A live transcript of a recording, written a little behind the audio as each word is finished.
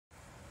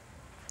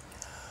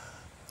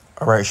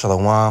All right,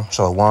 Shalom,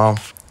 Shalom.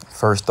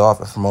 First off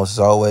and foremost, as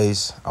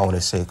always, I want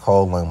to say,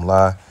 Kol Olam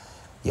La,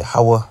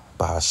 Yahweh,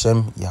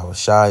 Bahashem, Yahweh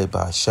Shai,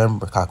 Bahashem,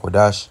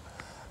 B'Kakwadash.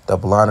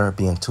 Double honor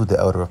being to the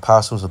elder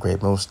apostles, a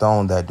great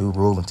millstone that do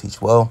rule and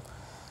teach well.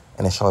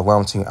 And then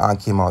Shalom to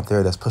Ankim out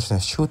there that's pushing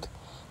his truth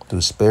through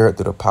the spirit,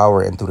 through the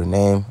power, and through the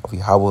name of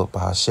Yahweh,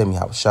 Bahashem,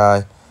 Yahweh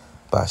Shai,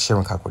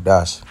 Bahashem,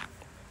 B'Kakwadash.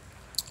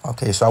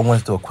 Okay, so I want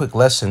to do a quick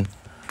lesson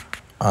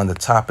on the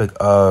topic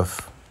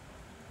of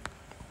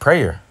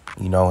prayer,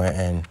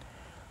 and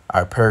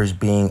our prayers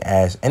being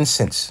as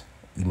incense,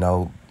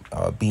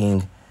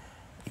 being,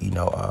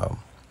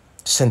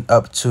 sent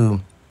up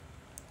to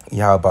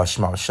Yahweh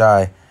Shema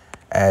Shai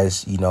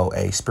as,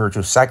 a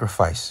spiritual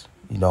sacrifice,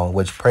 in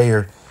which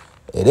prayer,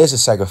 it is a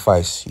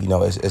sacrifice,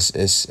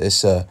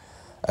 it's a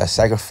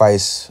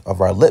sacrifice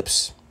of our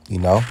lips,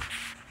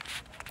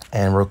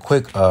 And real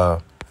quick,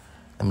 let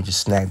me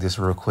just snag this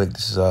real quick.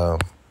 This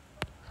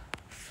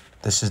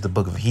is the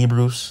book of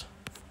Hebrews.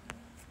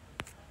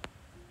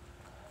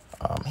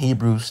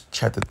 Hebrews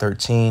chapter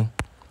 13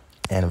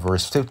 and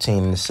verse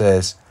 15, and it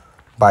says,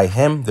 "By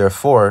him,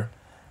 therefore,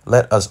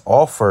 let us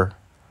offer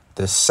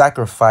the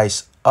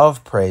sacrifice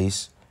of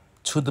praise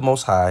to the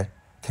Most High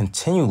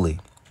continually."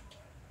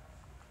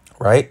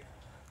 Right?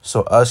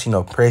 So us,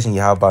 praising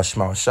Yahweh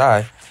Shema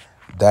Shai,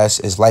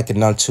 is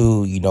likened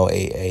unto,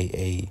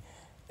 a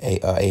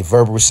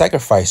verbal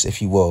sacrifice,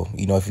 if you will.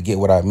 If you get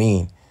what I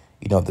mean,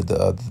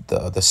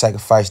 the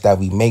sacrifice that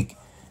we make,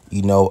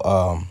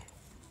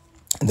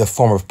 in the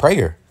form of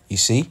prayer, you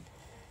see.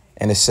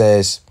 And it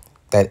says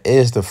that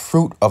is the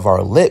fruit of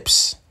our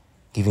lips,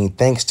 giving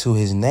thanks to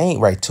his name,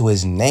 right? To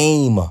his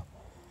name,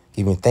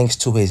 giving thanks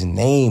to his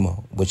name,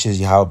 which is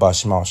Yahweh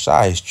Shema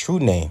Shai, his true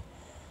name.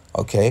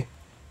 Okay.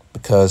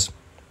 Because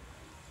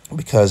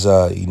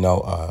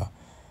the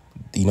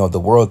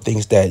world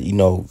thinks that,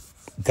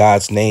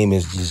 God's name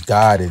is just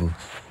God, and,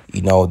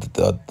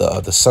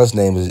 the son's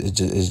name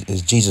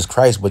is Jesus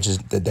Christ, which is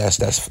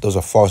those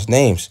are false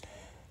names.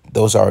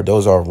 Those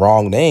are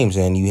wrong names,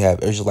 and you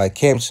have Israelite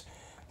camps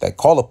that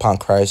call upon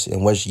Christ,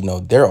 in which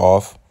they're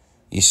off.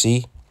 You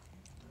see,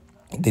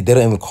 they don't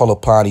even call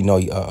upon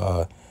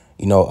Yahweh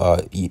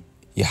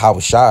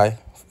Shai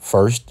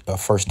first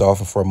off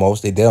and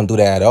foremost. They don't do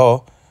that at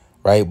all,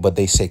 right? But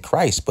they say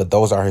Christ, but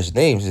those are his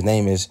names. His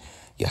name is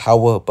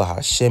Yahweh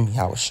Bahashem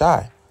Yahweh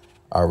Shai.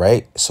 All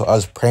right, so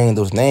us praying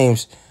those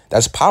names,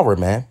 that's power,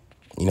 man.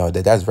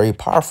 That's very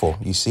powerful.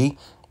 You see,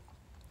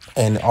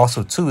 and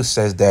also too, it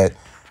says that.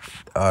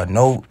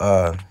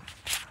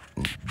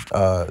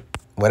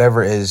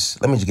 Whatever is,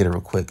 let me just get it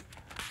real quick.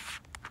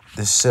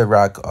 This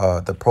Sirach,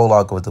 the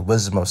prologue with the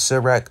wisdom of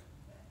Sirach,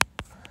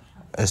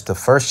 it's the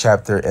first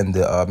chapter in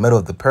the middle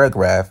of the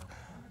paragraph.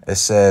 It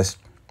says,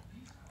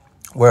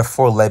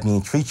 "Wherefore let me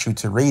entreat you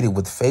to read it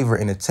with favor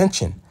and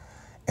attention,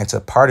 and to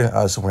pardon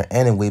us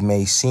wherein we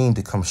may seem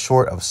to come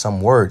short of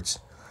some words,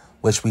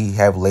 which we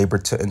have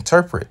labored to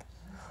interpret.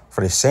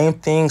 For the same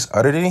things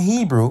uttered in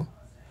Hebrew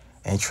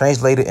and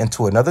translated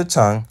into another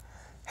tongue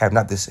have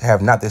not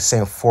the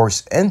same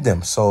force in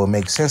them." So it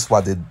makes sense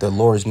why the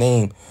Lord's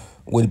name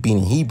would be in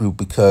Hebrew,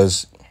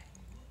 because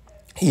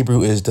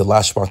Hebrew is the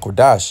Lashon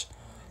Kodash,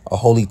 a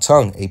holy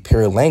tongue, a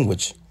pure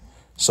language.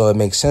 So it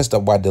makes sense that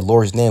why the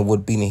Lord's name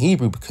would be in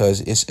Hebrew,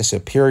 because it's a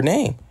pure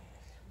name.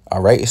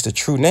 All right, it's the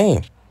true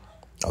name.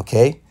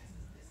 Okay,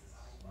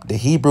 the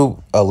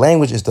Hebrew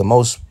language is the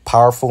most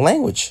powerful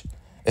language.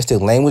 It's the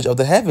language of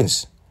the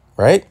heavens,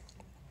 right?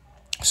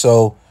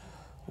 So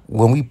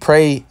when we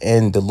pray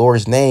in the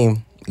Lord's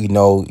name, and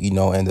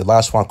the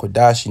Lashon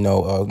Kodash,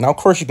 now of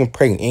course you can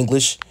pray in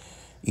English,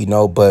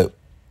 but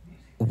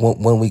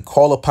when we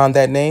call upon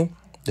that name,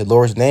 the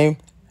Lord's name,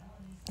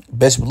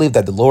 best believe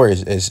that the Lord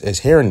is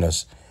hearing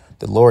us.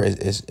 The Lord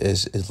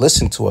is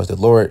listening to us. The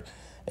Lord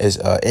is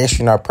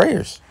answering our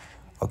prayers.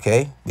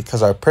 Okay,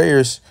 because our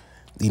prayers,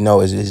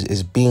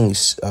 is being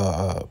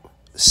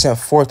sent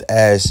forth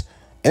as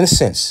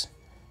incense,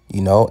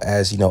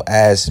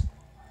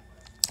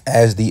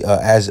 as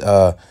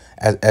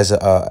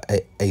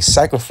a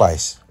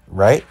sacrifice,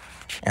 right?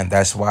 And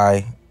that's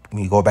why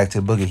when you go back to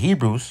the book of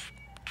Hebrews,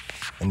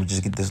 let me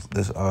just get this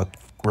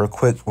real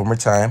quick one more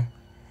time.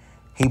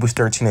 Hebrews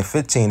 13 and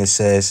 15, it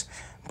says,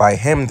 "By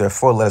him,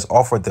 therefore, let us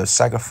offer the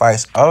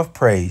sacrifice of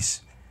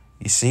praise."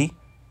 You see?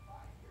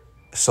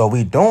 So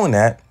we doing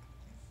that,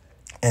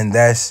 and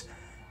that's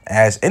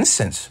as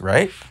incense,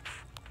 right?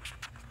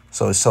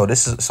 So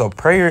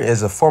prayer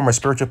is a form of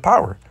spiritual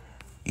power,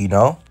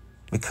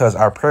 because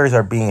our prayers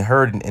are being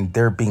heard and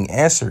they're being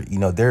answered.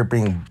 They're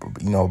being,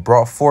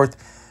 brought forth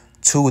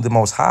to the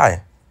Most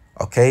High,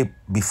 okay,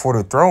 before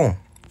the throne.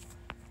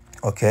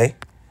 Okay,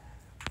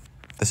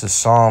 this is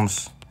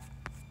Psalms,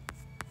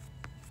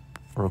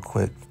 real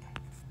quick.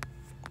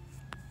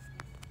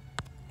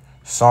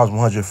 Psalms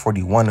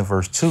 141 and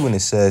verse 2, and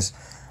it says,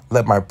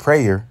 "Let my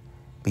prayer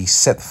be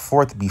set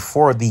forth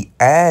before thee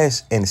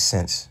as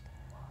incense."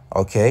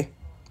 Okay,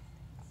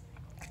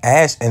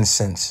 as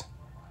incense,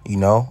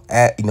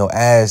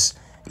 as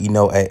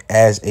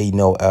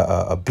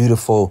a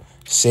beautiful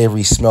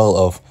savory smell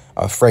of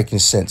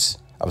frankincense,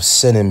 of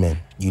cinnamon,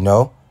 you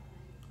know.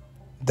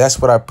 That's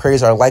what our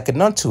prayers are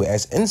likened unto,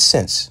 as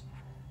incense.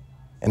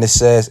 And it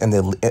says, and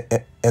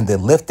the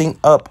lifting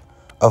up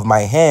of my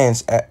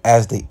hands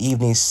as the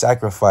evening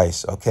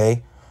sacrifice.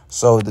 Okay.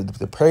 So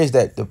the prayers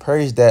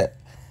that,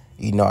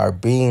 you know, are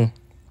being,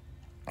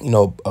 you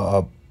know,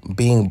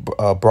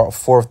 brought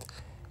forth,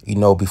 you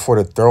know,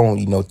 before the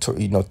throne,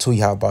 to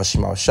Yahweh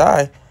Shema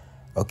Shai.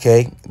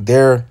 Okay.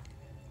 They're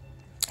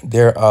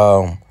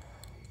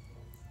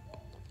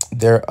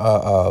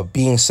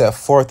being set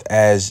forth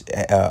as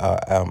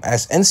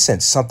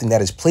incense, something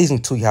that is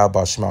pleasing to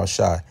Yahweh Shema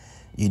Shai.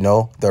 You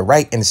know, the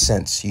right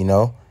incense.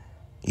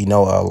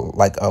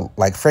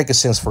 Like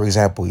frankincense, for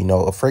example. You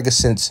know, a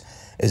frankincense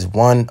is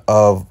one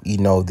of, you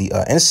know, the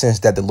incense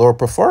that the Lord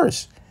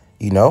prefers.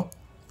 You know,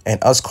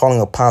 and us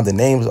calling upon the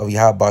names of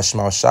Yahweh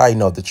Shema Shai. You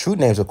know, the true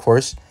names, of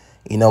course.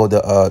 You know,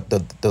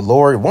 the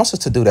Lord wants us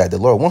to do that. The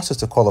Lord wants us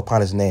to call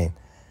upon His name.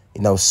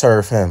 You know,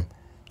 serve Him.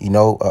 You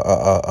know,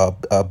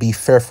 be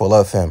fearful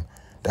of Him.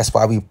 That's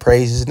why we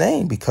praise His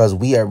name, because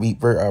we are,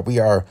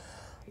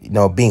 you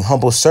know, being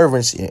humble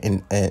servants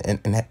and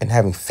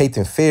having faith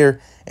and fear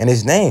in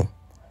His name.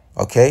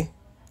 Okay,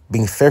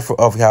 being fearful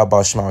of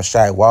Yahweh Shema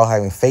Shai while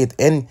having faith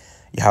in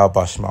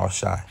Yahweh Shema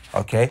Shai.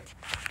 Okay,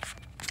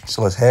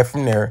 so let's head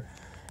from there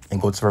and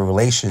go to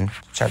Revelation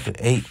chapter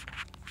 8.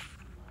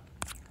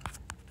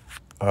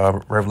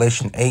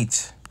 Revelation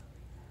 8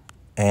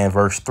 and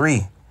verse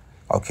 3.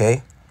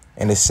 Okay.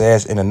 And it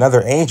says, and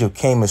another angel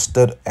came and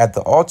stood at the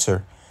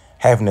altar,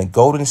 having a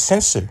golden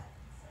censer,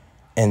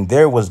 and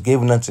there was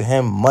given unto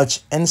him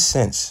much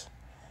incense,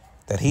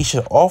 that he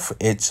should offer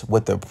it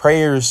with the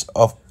prayers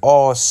of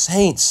all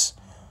saints.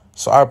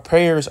 So our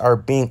prayers are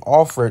being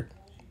offered,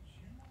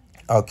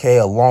 okay,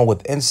 along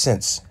with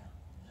incense,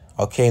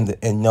 okay, in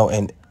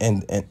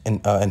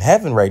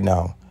heaven right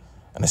now,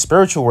 in the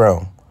spiritual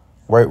realm,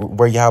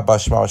 where Yahweh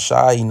Shema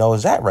Shai, you know,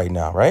 is at right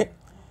now, right?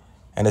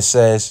 And it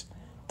says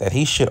that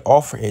he should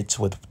offer it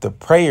with the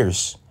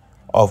prayers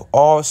of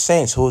all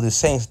saints. Who are the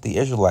saints? The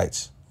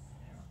Israelites.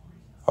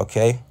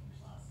 Okay.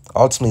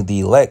 Ultimately,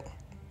 the elect,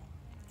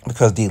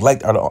 because the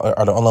elect are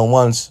the only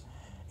ones,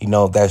 you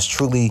know, that's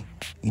truly,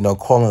 you know,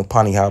 calling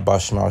upon Yahweh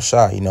Shema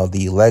Shai. You know,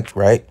 the elect,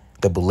 right?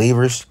 The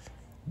believers,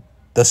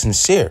 the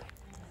sincere.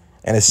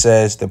 And it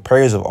says the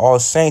prayers of all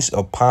saints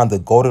upon the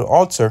golden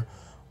altar,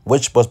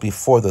 which was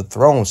before the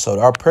throne. So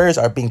our prayers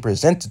are being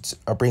presented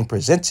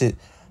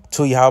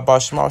to Yahweh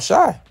Shema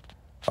Shai.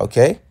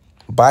 Okay,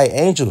 by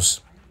angels.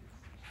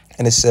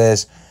 And it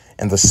says,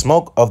 and the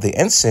smoke of the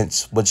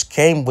incense, which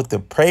came with the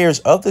prayers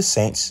of the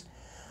saints,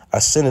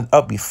 ascended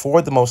up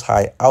before the Most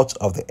High out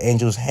of the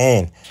angel's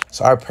hand.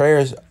 So our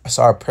prayers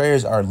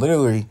are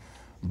literally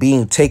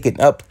being taken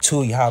up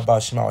to Yahweh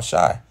Shema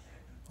Shai.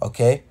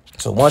 Okay,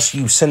 so once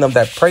you send them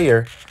that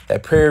prayer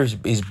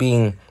is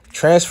being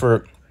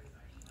transferred,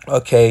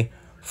 okay,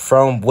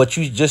 from what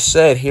you just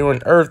said here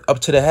on earth up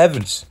to the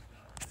heavens.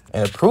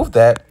 And to prove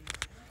that,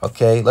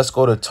 okay, let's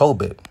go to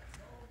Tobit.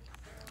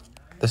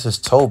 This is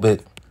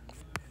Tobit.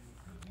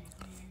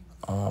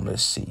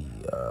 Let's see.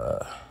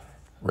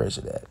 Where is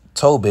it at?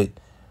 Tobit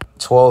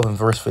 12 and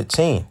verse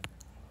 15.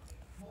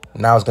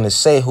 Now I was going to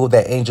say who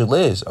that angel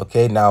is.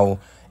 Okay, now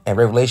in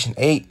Revelation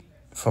 8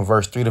 from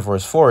verse 3 to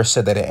verse 4, it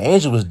said that an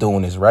angel was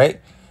doing this,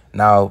 right?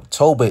 Now,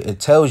 Tobit, it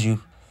tells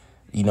you,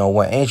 you know,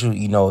 what angel,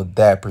 you know,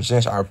 that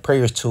presents our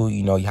prayers to,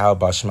 you know,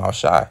 Yahweh Shema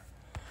Shai.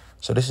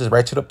 So this is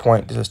right to the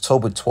point. This is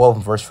Tobit 12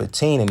 and verse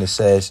 15. And it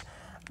says,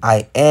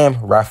 I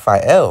am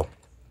Raphael.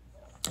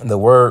 And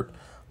the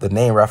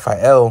name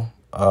Raphael,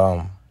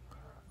 I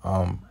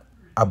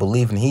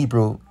believe in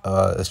Hebrew,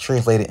 is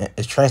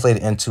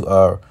translated into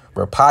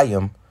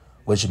Rapayim,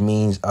 which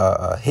means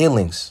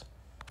healings.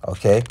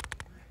 Okay.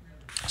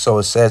 So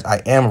it says,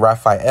 I am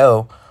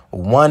Raphael,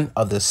 one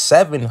of the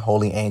 7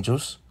 holy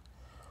angels,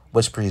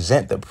 which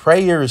present the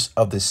prayers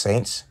of the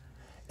saints,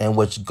 and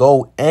which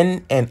go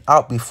in and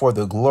out before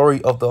the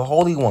glory of the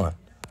Holy One.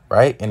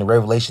 Right? In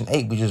Revelation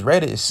 8, we just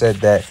read it. It said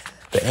that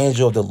the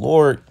angel of the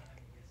Lord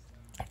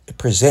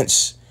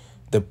presents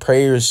the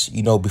prayers,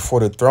 you know, before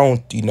the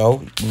throne,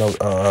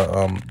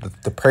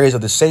 the prayers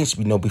of the saints,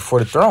 you know, before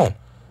the throne.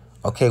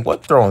 Okay,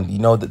 what throne? You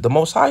know, the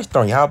Most High's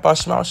throne. Yahweh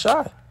Shema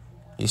Shai.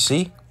 You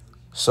see?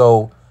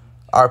 So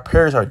our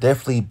prayers are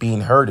definitely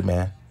being heard,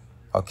 man.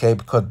 Okay,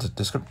 because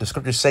the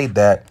scriptures say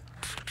that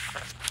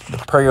the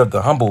prayer of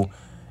the humble,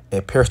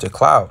 it pierced the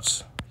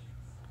clouds.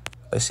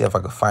 Let's see if I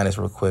can find this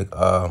real quick.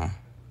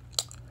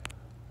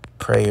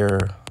 Prayer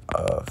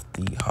of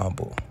the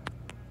humble.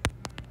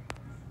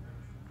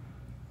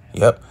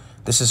 Yep.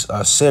 This is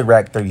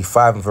Sirach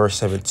 35 and verse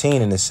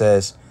 17. And it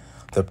says,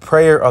 the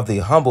prayer of the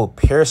humble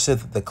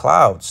pierceth the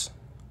clouds.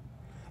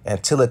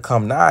 And till it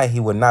come nigh,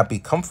 he would not be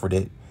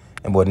comforted,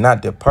 and would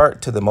not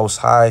depart till the Most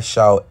High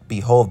shall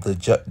behold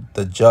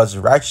the judge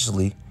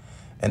righteously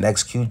and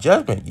execute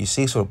judgment. You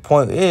see, so the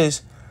point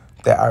is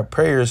that our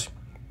prayers,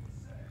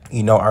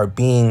 you know, are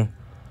being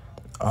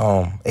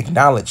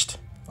acknowledged.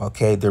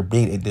 Okay, they're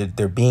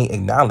being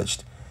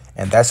acknowledged.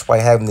 And that's why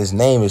having this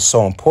name is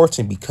so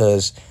important,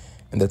 because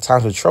in the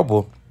times of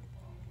trouble,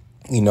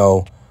 you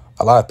know,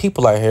 a lot of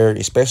people out here,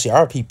 especially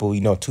our people,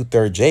 you know,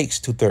 2/3 Jakes,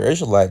 2/3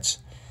 Israelites,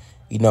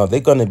 you know, they're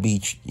gonna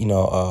be,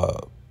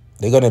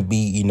 they're gonna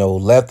be,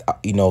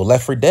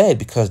 left for dead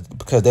because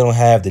they don't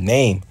have the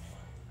name.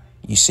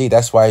 You see,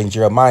 that's why in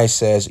Jeremiah it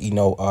says,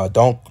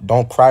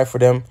 don't cry for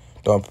them,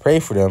 don't pray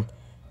for them,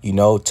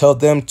 tell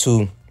them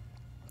to.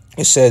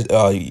 It says,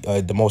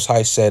 the Most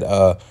High said,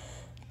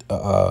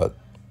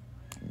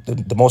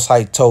 the Most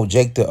High told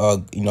Jake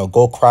to,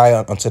 go cry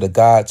unto the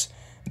gods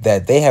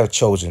that they have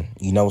chosen.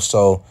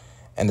 So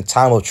in the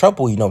time of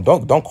trouble,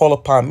 don't call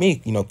upon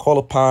me. Call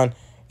upon,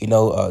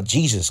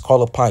 Jesus.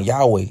 Call upon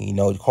Yahweh.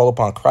 Call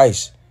upon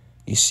Christ.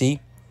 You see,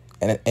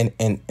 and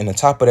on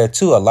top of that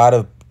too, a lot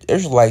of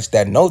Israelites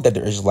that know that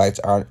the Israelites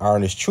are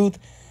in this truth,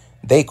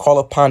 they call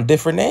upon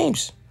different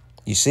names.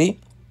 You see,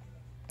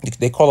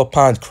 they call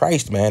upon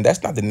Christ, man.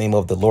 That's not the name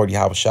of the Lord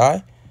Yahweh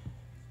Shai.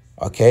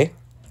 Okay.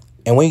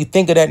 And when you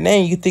think of that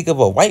name, you think of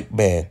a white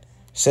man,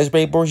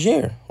 Cesare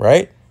Borgia,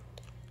 right?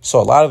 So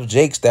a lot of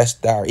Jakes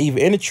that are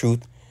even in the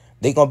truth,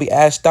 they're gonna be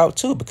asked out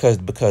too because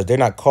they're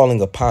not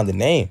calling upon the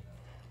name.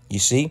 You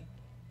see?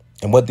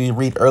 And what do you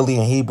read early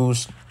in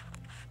Hebrews?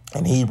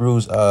 In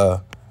Hebrews,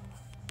 I'll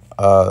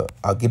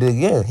get it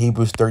again.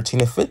 Hebrews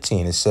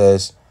 13:15. It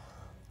says,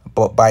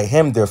 "But by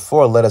him,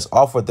 therefore, let us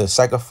offer the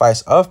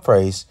sacrifice of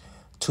praise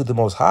to the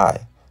Most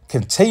High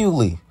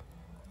continually."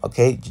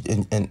 Okay,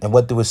 and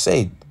what do it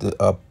say?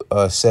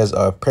 Says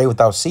pray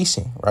without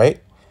ceasing,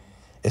 right?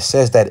 It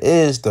says that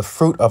is the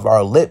fruit of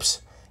our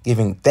lips,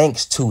 giving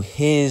thanks to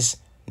his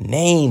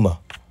name.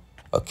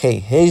 Okay,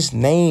 his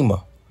name.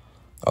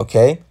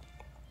 Okay,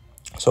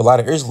 so a lot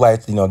of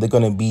Israelites, they're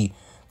going to be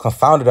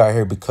confounded out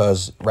here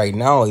because right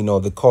now,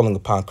 they're calling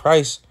upon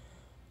Christ,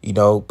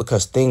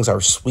 because things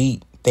are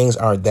sweet, things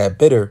aren't that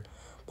bitter.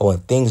 But when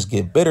things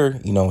get bitter,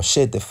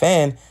 shit the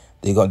fan,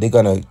 they're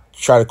gonna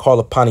try to call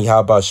upon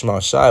Yahweh Shema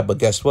Shai, but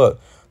guess what?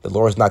 The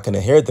Lord's not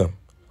gonna hear them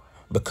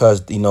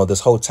because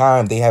this whole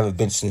time they haven't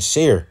been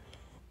sincere.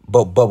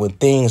 But when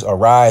things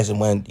arise and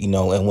when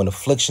and when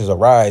afflictions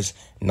arise,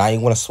 now you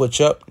want to switch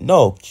up?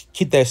 No,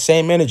 keep that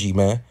same energy,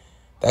 man.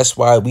 That's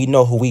why we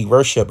know who we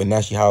worship, and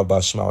that's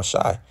Yahweh Shema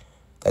Shai.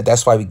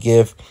 That's why we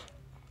give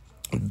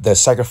the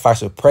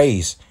sacrifice of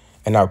praise,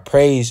 and our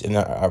praise and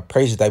our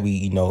praises that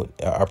we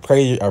our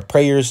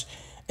prayers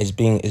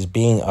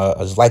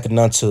is likened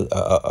unto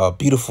a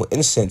beautiful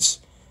incense,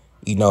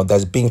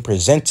 that's being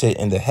presented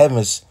in the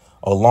heavens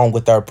along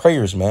with our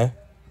prayers, man.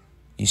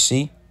 You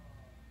see,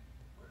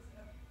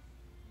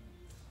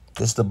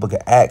 this is the book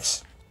of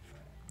Acts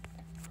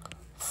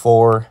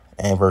 4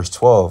 and verse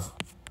 12.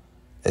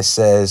 It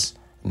says,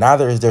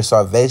 "Neither is there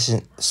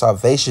salvation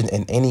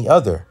in any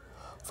other,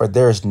 for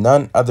there is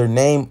none other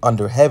name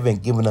under heaven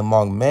given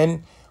among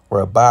men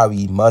whereby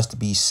we must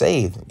be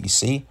saved." You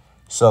see,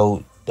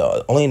 so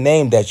the only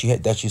name that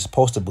you're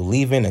supposed to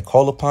believe in and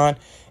call upon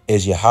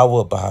is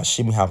Yahweh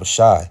Bahashim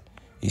Havashai.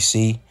 You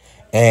see,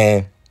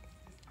 and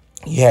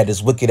you had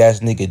this wicked ass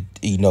nigga,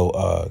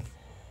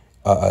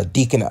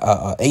 Deacon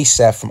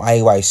Asaph from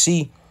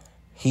IUIC.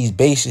 He's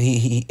basically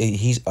he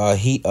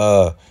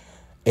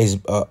is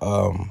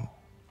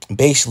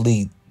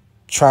basically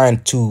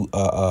trying to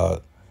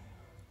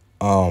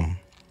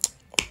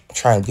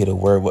trying to get a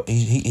word.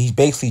 He's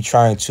basically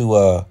trying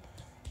to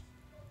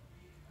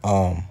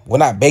well,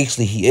 not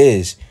basically,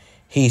 he's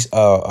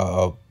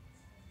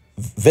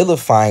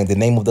vilifying the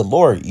name of the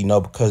Lord,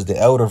 because the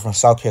elder from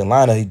South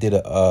Carolina, he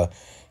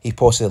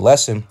posted a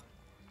lesson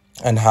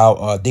on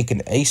how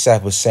Deacon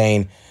Asaph was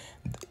saying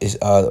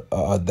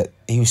that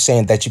he was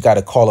saying that you got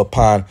to call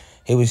upon.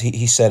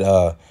 He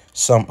said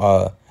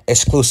some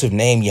exclusive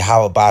name,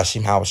 Yahweh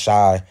Bashim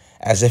Hawashai,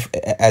 as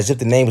if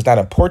the name is not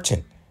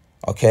important.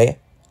 Okay,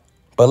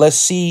 but let's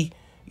see,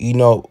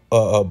 what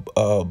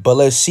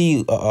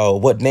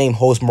name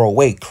holds more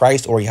weight,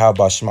 Christ or Yahweh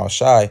Bashim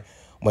Hawashai,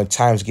 when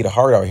times get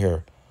hard out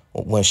here,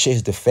 when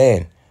shit's the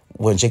fan,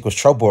 when Jacob's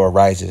trouble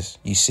arises.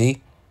 You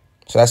see,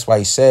 so that's why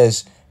he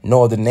says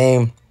no other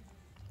name,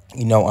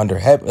 under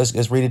heaven.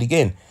 Let's read it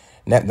again.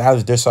 Now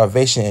is there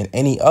salvation in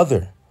any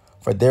other,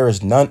 for there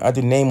is none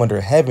other name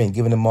under heaven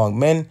given among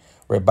men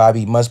whereby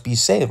we must be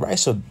saved. Right.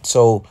 So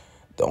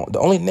the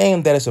only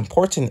name that is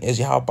important is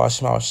Yahweh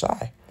Shema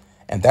Shai.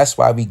 And that's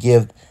why we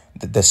give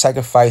the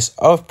sacrifice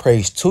of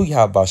praise to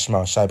Yahweh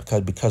Shema Shai,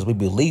 because we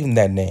believe in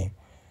that name.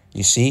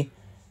 You see,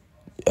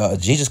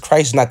 Jesus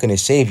Christ is not going to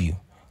save you.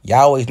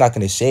 Yahweh is not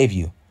going to save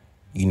you.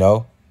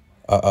 Yeshua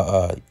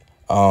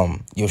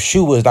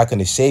is not going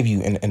to save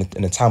you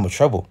in a time of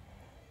trouble.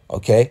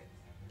 Okay,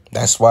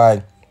 that's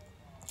why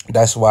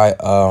this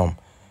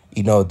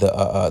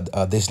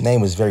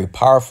name is very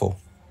powerful.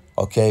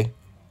 Okay,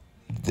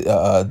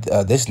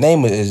 this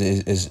name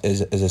is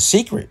a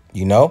secret.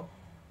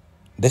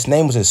 This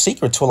name is a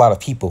secret to a lot of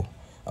people.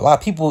 A lot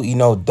of people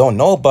don't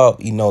know about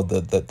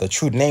the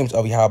true names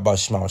of Yahweh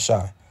Shema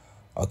Shai.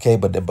 Okay,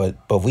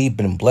 but we've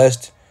been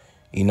blessed,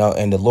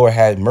 and the Lord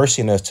had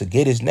mercy on us to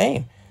get his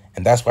name.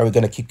 And that's why we're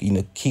going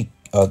to keep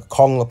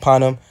calling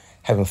upon him,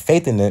 having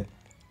faith in it,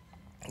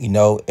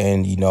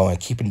 and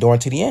keep enduring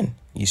to the end.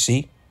 You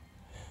see?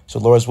 So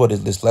Lord's what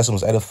this lesson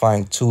was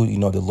edifying to,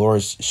 the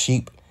Lord's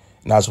sheep.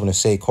 And I just want to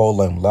say, Kol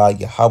La Yahweh,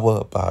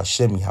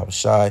 Ba'Hashem,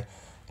 Yahushai,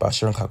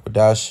 Ba'Shem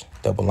Kakwadash,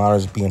 double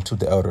honors being to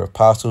the elder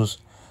apostles,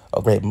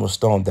 a great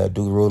millstone that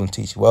do rule and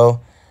teach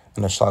well,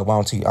 and a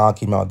shalom to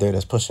Ankim out there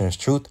that's pushing his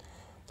truth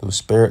through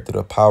spirit,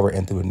 through the power,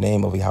 and through the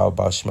name of Yahweh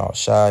Ba'Shem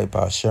Yahushai,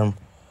 Ba'Shem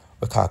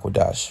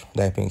Kakwadash.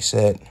 That being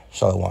said,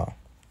 shalom.